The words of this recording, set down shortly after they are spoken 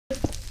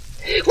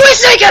We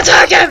sneak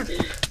attack him!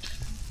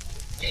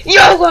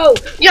 YOLO!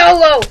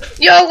 YOLO!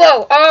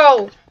 YOLO!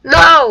 Oh!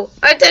 No!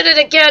 I did it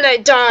again, I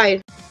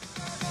died!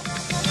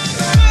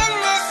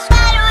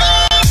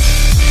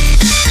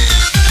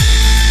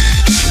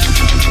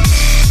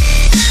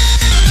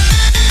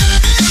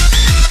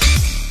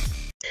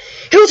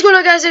 Hey, what's going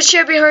on, guys? It's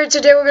Champion here.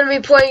 Today we're gonna be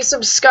playing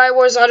some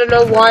Skywars. I don't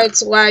know why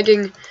it's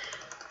lagging.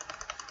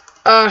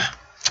 No,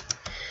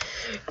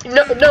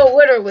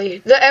 literally.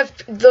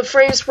 The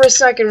frames per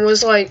second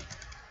was like,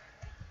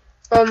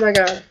 oh my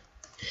god.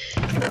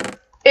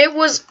 It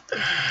was,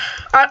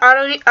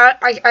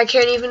 I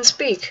can't even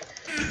speak.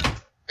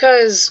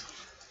 Cause,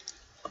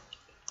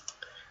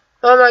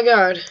 oh my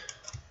god.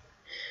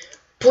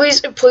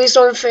 Please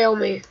don't fail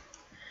me.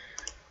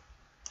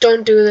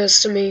 Don't do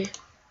this to me.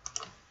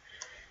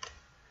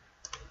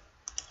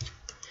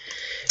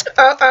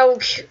 Oh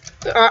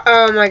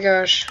my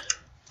gosh.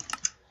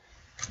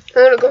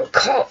 I'm gonna go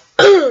call.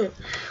 Oh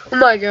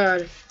my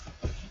god.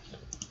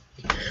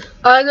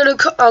 I'm gonna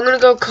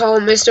go call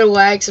Mr.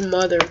 Lag's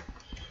mother.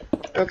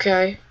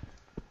 Okay.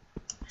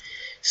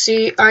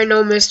 See, I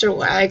know Mr.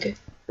 Lag,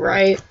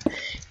 right?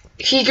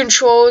 He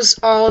controls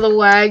all the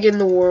lag in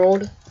the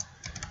world.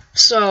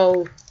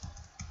 So,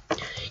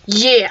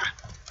 yeah.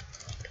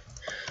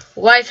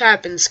 Life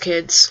happens,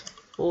 kids.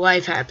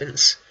 Life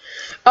happens.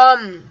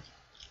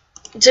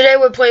 Today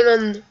we're playing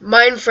on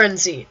Mind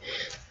Frenzy,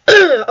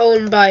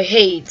 owned by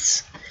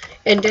Hades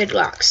and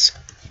Deadlocks.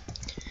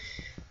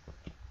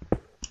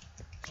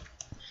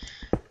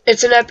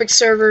 It's an epic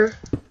server.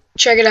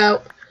 Check it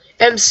out.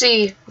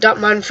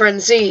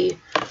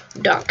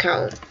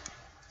 mc.mindfrenzy.com.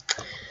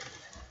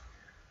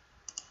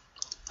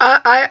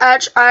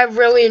 I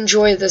really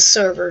enjoy this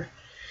server.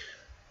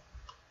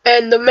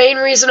 And the main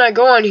reason I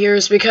go on here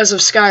is because of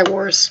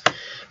Skywars. I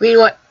mean,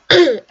 what?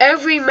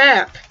 Every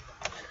map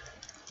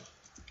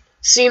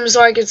seems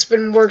like it's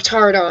been worked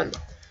hard on.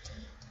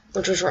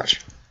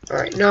 Watch.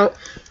 Alright, no.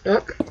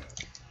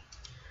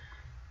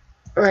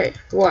 Alright,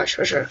 watch.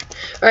 Alright,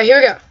 here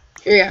we go.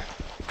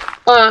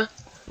 Come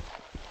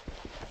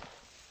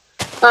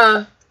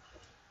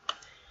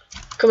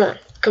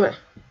on.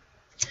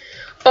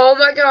 Oh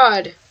my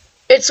god.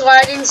 It's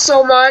lagging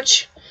so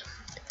much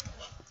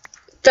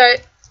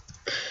that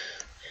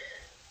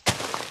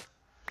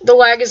the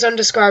lag is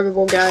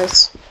undescribable,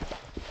 guys.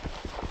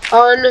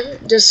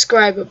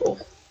 Undescribable.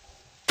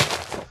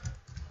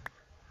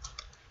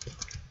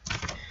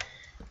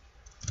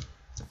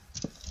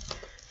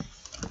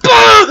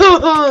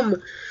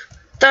 Boom!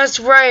 That's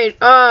right.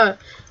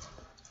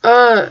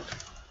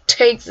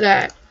 Take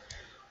that.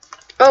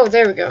 Oh,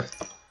 there we go.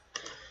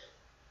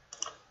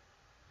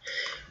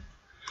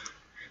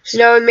 So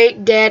now we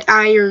make that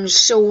iron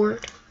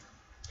sword.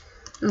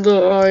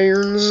 The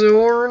iron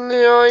sword,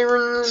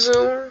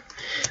 the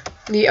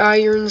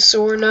iron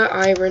sword, not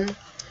iron.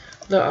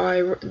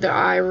 The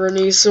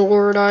irony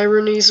sword.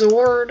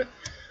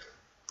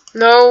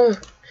 No.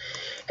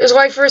 It's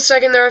like for a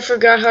second there I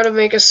forgot how to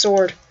make a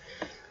sword.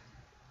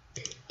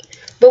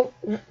 But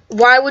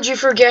why would you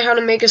forget how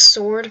to make a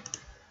sword?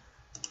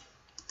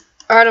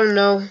 I don't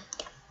know.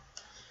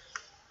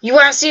 You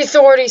ask the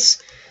authorities.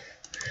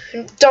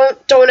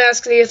 Don't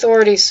ask the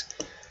authorities.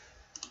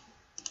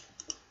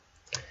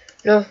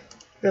 No.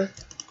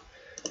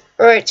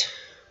 Alright.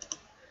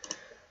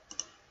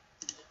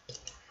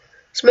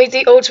 Let's make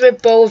the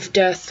ultimate bow of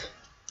death.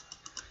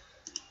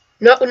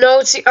 No,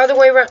 it's the other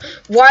way around.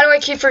 Why do I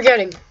keep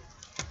forgetting?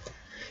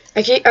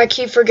 I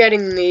keep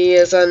forgetting the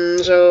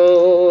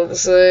essential.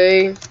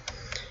 Say,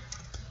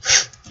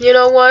 you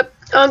know what?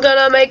 I'm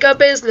gonna make a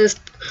business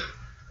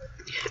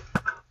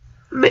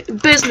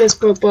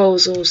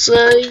proposal.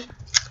 Say.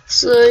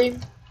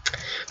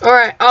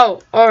 Alright.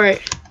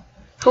 Alright.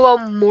 Hello,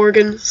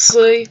 Morgan.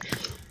 See,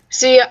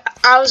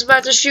 I was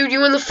about to shoot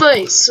you in the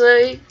face.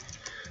 See,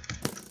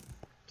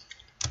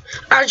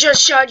 I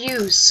just shot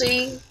you.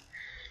 See,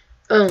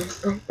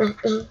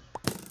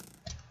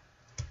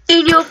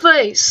 in your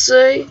face.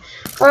 See.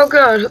 Oh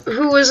God,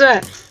 who was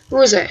that?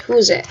 Who's that?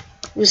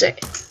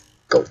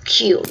 Go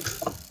kill.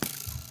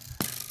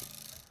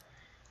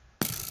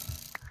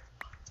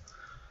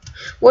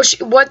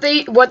 What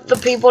the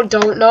people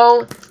don't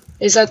know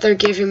is that they're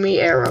giving me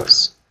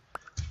arrows.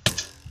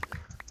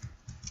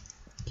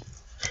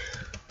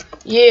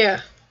 Yeah.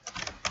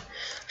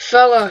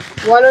 Fella,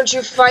 why don't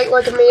you fight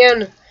like a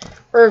man?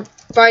 Or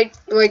fight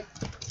like...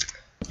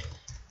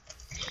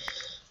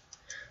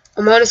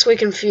 I'm honestly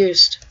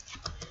confused.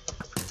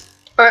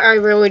 I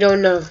really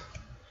don't know.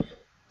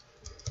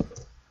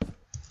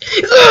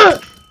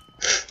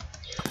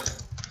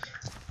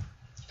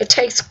 It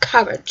takes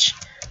courage.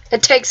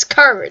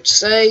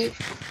 Say.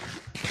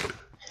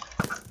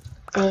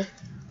 Boom!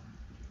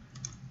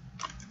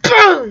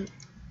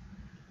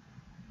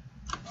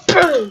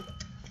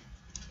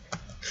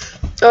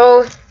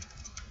 Oh.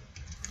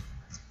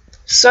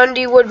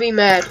 Sunday would be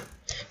mad.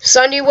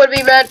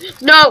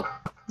 No!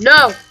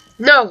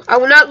 I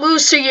will not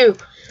lose to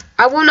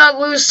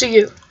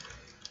you.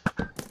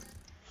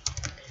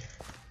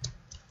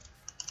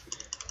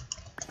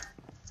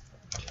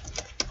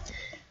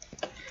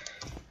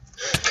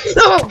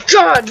 Oh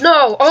God,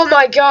 no! Oh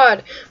my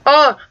God!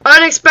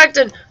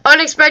 Unexpected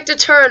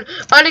turn,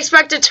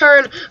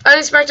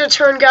 unexpected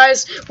turn,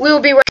 guys. We will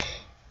be right.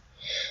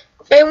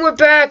 And we're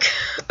back.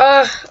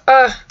 I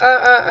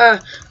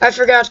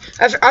forgot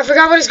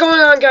what is going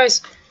on,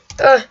 guys.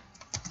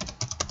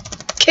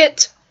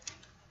 Kit.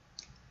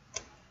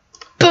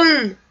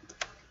 Boom,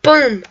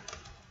 boom.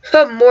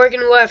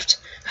 Morgan left.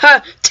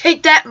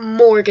 Take that,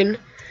 Morgan.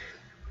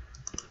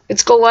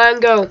 It's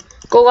Golango.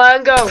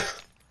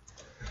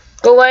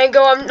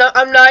 Golango,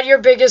 I'm not your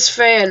biggest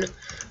fan.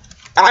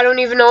 I don't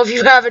even know if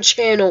you have a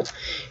channel.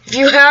 If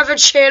you have a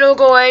channel,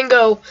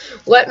 Golango,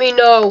 let me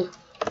know.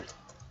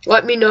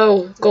 Let me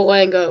know,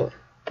 Golango.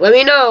 Let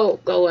me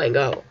know,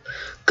 Golango.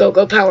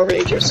 Go Power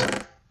Rangers.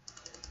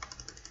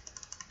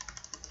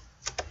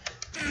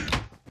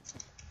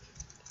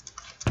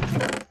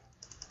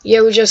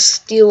 Yeah, we just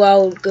steal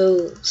our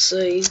gold,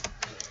 see?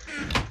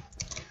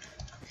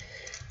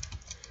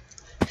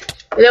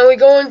 And then we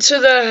go into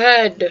the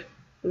head.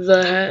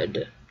 The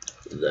head.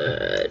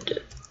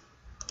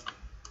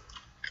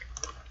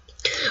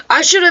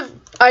 I should have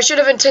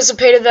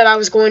anticipated that I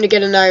was going to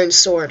get an iron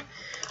sword.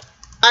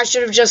 I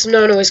should have just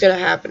known it was going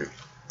to happen.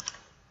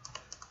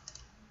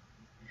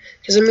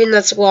 Because, I mean,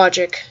 that's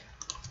logic.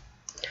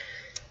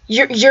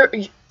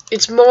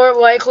 It's more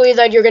likely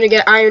that you're going to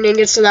get iron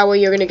ingots, so that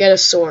way you're going to get a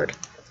sword.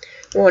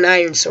 Well, an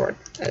iron sword,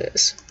 that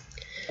is.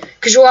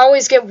 Because you'll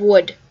always get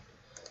wood.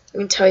 I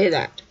can tell you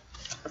that.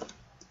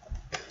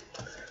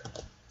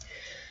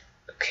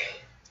 Okay.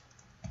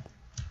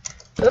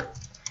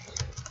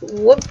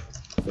 Whoop.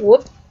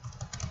 Whoop.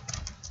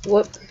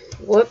 Whoop.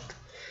 Whoop.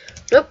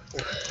 Nope.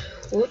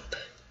 Whoop.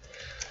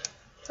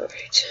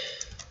 Alright.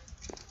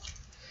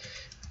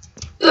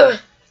 Ugh.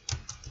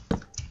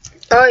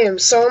 I am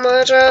so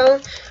much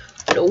out.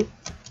 Nope.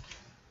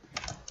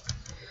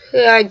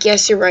 Yeah, I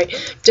guess you're right.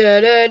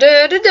 Da da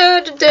da da da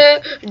da da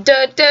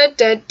da da da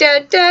da da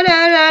da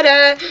na na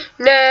na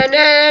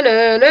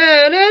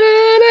na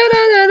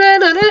na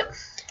na na.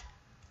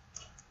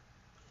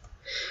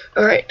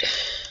 Alright.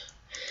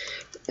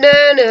 Na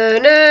na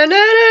na na na na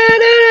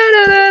na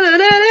na na na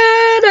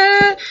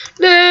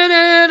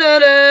na na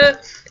na.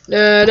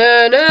 Na na na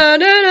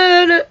na na na na na na na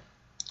na na.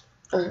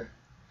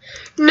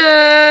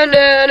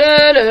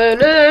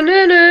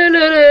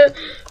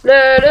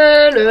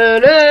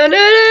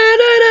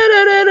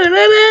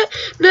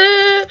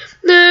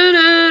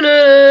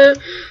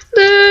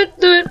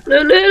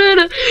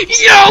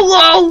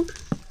 YOLO!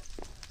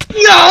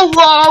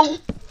 YOLO!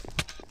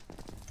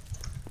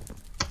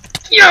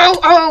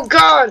 Oh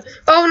God!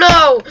 Oh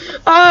no!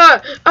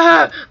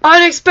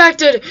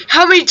 Unexpected!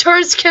 How many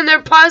turns can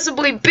there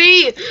possibly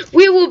be?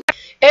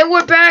 And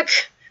we're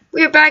back!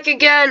 We're back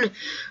again!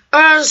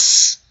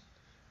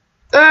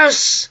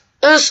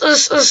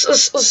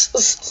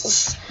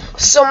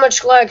 So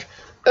much lag.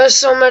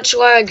 So much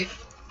lag.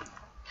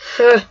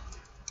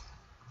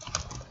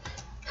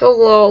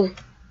 Hello.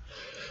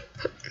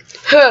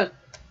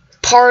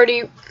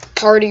 Party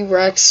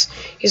Rex.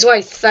 He's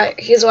like,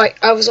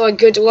 I was like,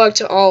 good luck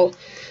to all.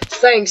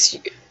 Thanks,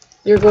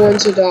 you're going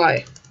to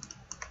die.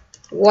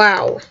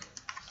 Wow.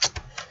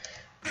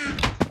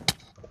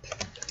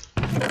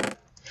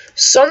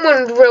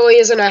 Someone really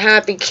isn't a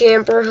happy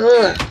camper,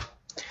 huh?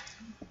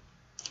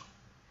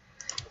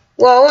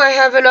 Well, I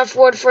have enough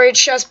wood for a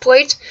chest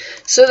plate,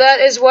 so that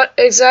is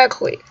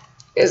exactly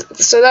what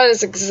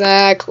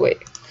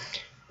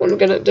I'm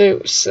gonna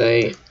do,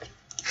 see?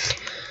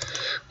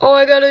 All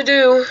I gotta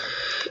do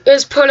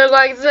is put it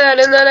like that,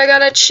 and then I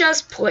got a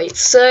chest plate,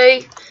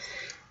 see?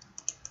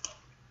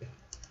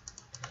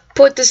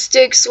 Put the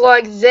sticks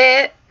like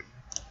that.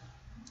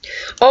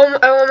 Oh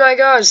my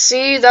God,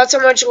 see? That's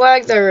how much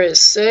lag there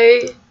is,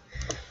 see?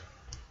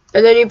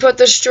 And then you put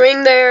the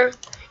string there,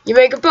 you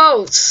make a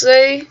boat,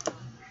 see?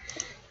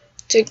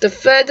 Take the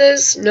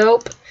feathers,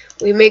 nope.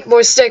 We make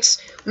more sticks.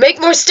 Make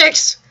more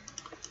sticks!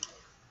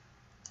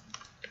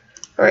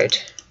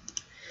 Alright.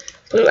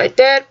 Put it like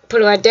that,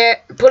 put it like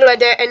that, put it like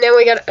that, and then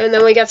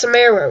we got some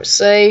arrows,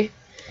 see?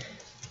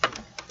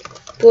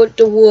 Put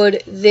the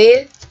wood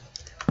there.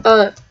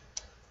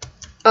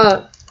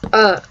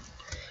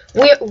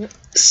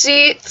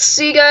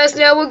 See guys,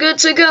 now we're good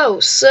to go,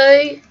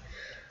 see?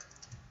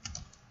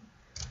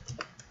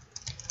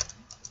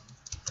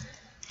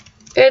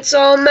 It's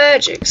all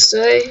magic,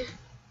 see?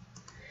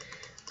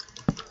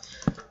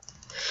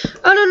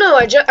 I don't know,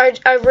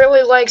 I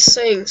really like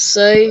saying,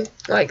 see?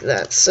 Like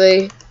that,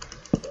 see?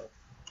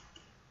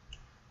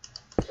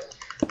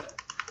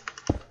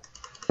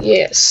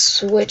 Yes,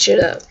 switch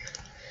it up.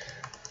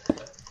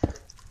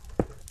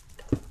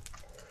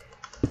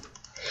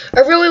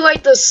 I really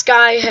like the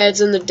sky heads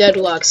and the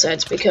deadlocks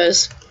heads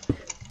because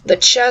the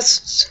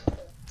chests,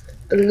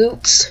 the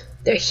loots,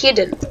 they're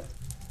hidden.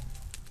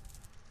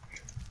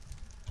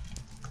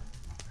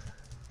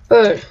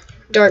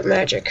 Dark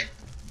magic.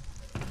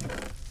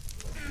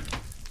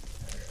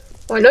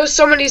 Oh, I know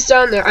somebody's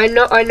down there. I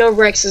know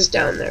Rex is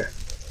down there.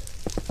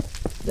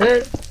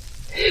 Then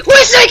we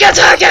sneak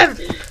attack him!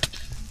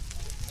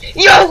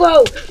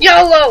 YOLO!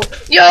 YOLO!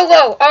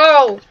 YOLO!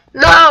 Oh!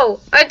 No!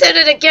 I did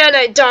it again,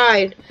 I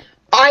died.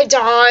 I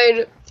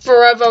died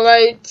forever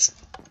late.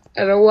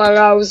 I don't know what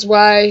I was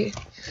way.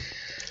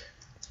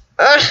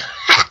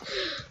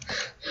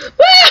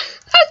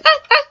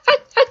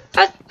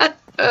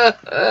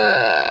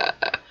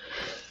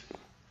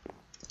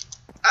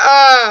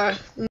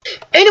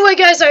 Anyway,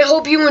 guys, I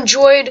hope you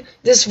enjoyed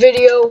this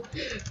video.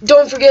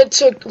 Don't forget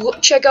to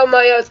check out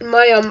my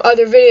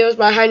other videos,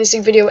 my hide and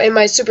seek video and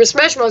my Super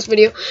Smash Bros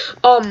video.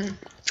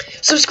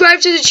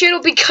 Subscribe to the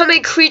channel, become a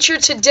creature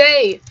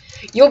today.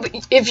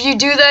 If you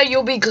do that,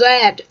 you'll be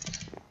glad.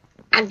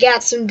 I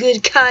got some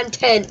good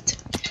content.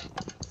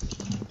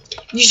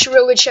 You should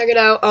really check it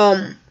out.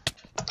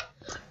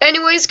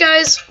 Anyways,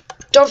 guys,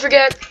 don't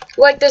forget,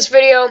 like this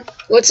video.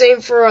 Let's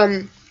aim for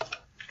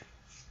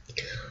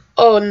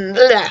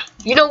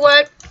you know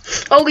what?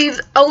 I'll leave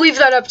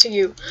that up to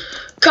you.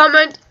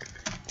 Comment,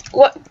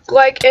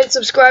 like, and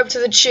subscribe to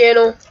the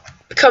channel.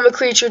 Become a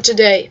creature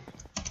today.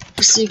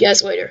 See you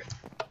guys later.